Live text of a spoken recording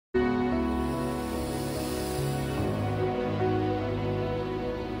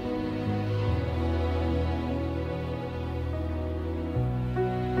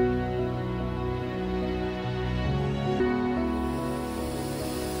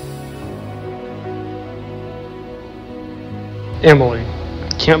Emily, I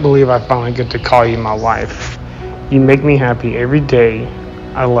can't believe I finally get to call you my wife. You make me happy every day.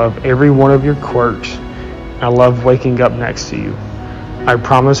 I love every one of your quirks. I love waking up next to you. I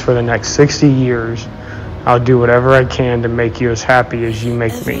promise for the next 60 years, I'll do whatever I can to make you as happy as you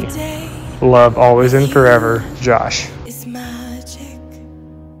make me. Love always and forever, Josh. It's magic.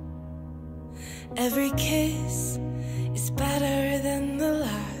 Every kiss is better than the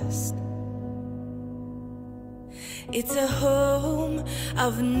last. It's a home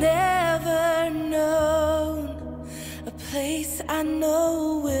I've never known, a place I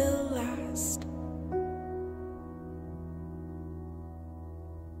know will last.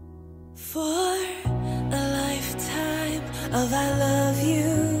 For a lifetime of I love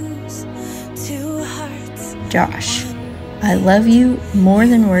yous, two hearts. Josh, I love you more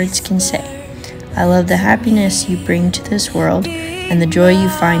than words can say. I love the happiness you bring to this world and the joy you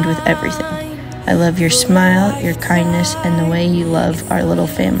find with everything. I love your smile, your kindness, and the way you love our little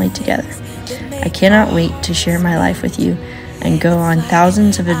family together. I cannot wait to share my life with you and go on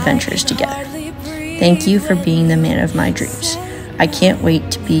thousands of adventures together. Thank you for being the man of my dreams. I can't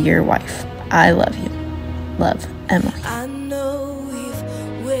wait to be your wife. I love you. Love, Emily. I know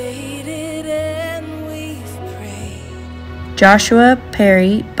we've waited and we've prayed. Joshua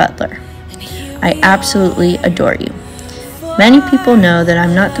Perry Butler. I absolutely adore you. Many people know that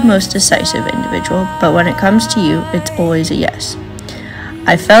I'm not the most decisive individual, but when it comes to you, it's always a yes.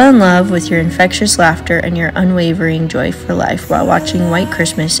 I fell in love with your infectious laughter and your unwavering joy for life while watching White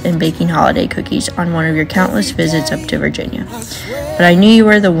Christmas and baking holiday cookies on one of your countless visits up to Virginia. But I knew you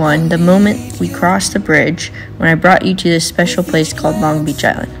were the one the moment we crossed the bridge when I brought you to this special place called Long Beach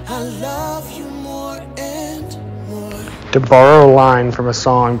Island. To borrow a line from a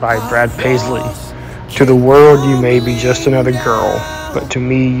song by Brad Paisley, to the world you may be just another girl, but to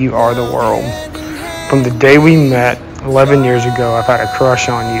me you are the world. From the day we met 11 years ago, I've had a crush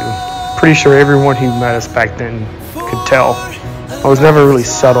on you. Pretty sure everyone who met us back then could tell. I was never really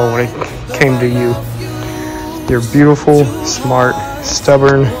subtle when it came to you. You're beautiful, smart,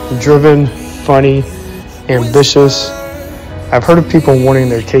 stubborn, driven, funny, ambitious. I've heard of people wanting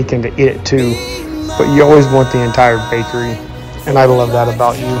their cake and to eat it too, but you always want the entire bakery, and I love that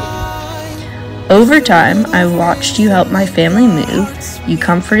about you. Over time, I watched you help my family move, you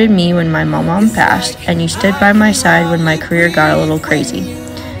comforted me when my mom passed, and you stood by my side when my career got a little crazy.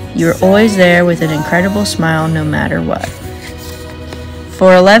 You were always there with an incredible smile no matter what.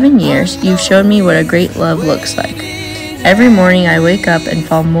 For 11 years, you've shown me what a great love looks like. Every morning I wake up and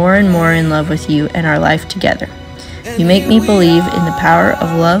fall more and more in love with you and our life together. You make me believe in the power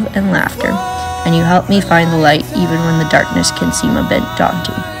of love and laughter, and you help me find the light even when the darkness can seem a bit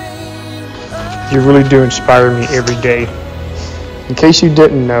daunting. You really do inspire me every day. In case you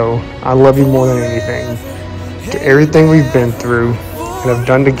didn't know, I love you more than anything. To everything we've been through and have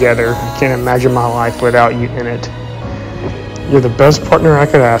done together, I can't imagine my life without you in it. You're the best partner I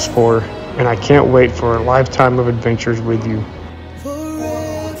could ask for, and I can't wait for a lifetime of adventures with you.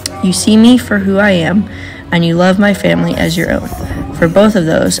 You see me for who I am, and you love my family as your own. For both of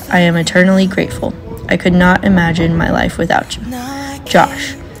those, I am eternally grateful. I could not imagine my life without you.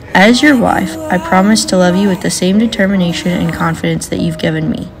 Josh, as your wife, I promise to love you with the same determination and confidence that you've given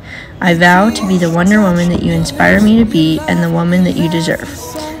me. I vow to be the Wonder Woman that you inspire me to be and the woman that you deserve.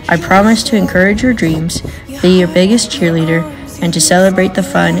 I promise to encourage your dreams, be your biggest cheerleader, and to celebrate the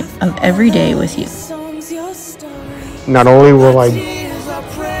fun of every day with you. Not only will I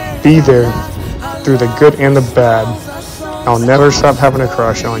be there through the good and the bad, I'll never stop having a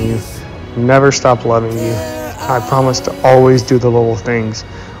crush on you, never stop loving you. I promise to always do the little things,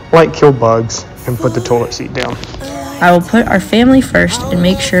 like kill bugs and put the toilet seat down. I will put our family first and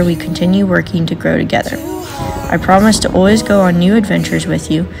make sure we continue working to grow together. I promise to always go on new adventures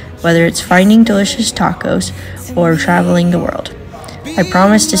with you, whether it's finding delicious tacos or traveling the world. I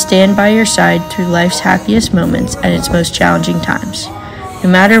promise to stand by your side through life's happiest moments and its most challenging times. No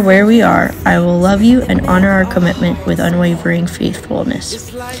matter where we are, I will love you and honor our commitment with unwavering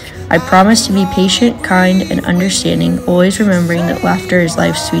faithfulness. I promise to be patient, kind, and understanding, always remembering that laughter is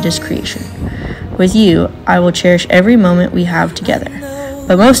life's sweetest creation. With you, I will cherish every moment we have together.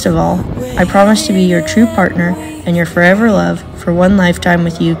 But most of all, I promise to be your true partner and your forever love, for one lifetime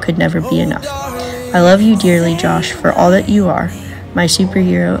with you could never be enough. I love you dearly, Josh, for all that you are, my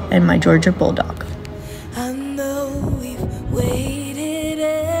superhero and my Georgia Bulldog. I know we've waited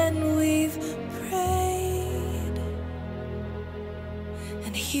and we've prayed,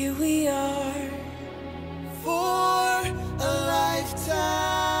 and here we are.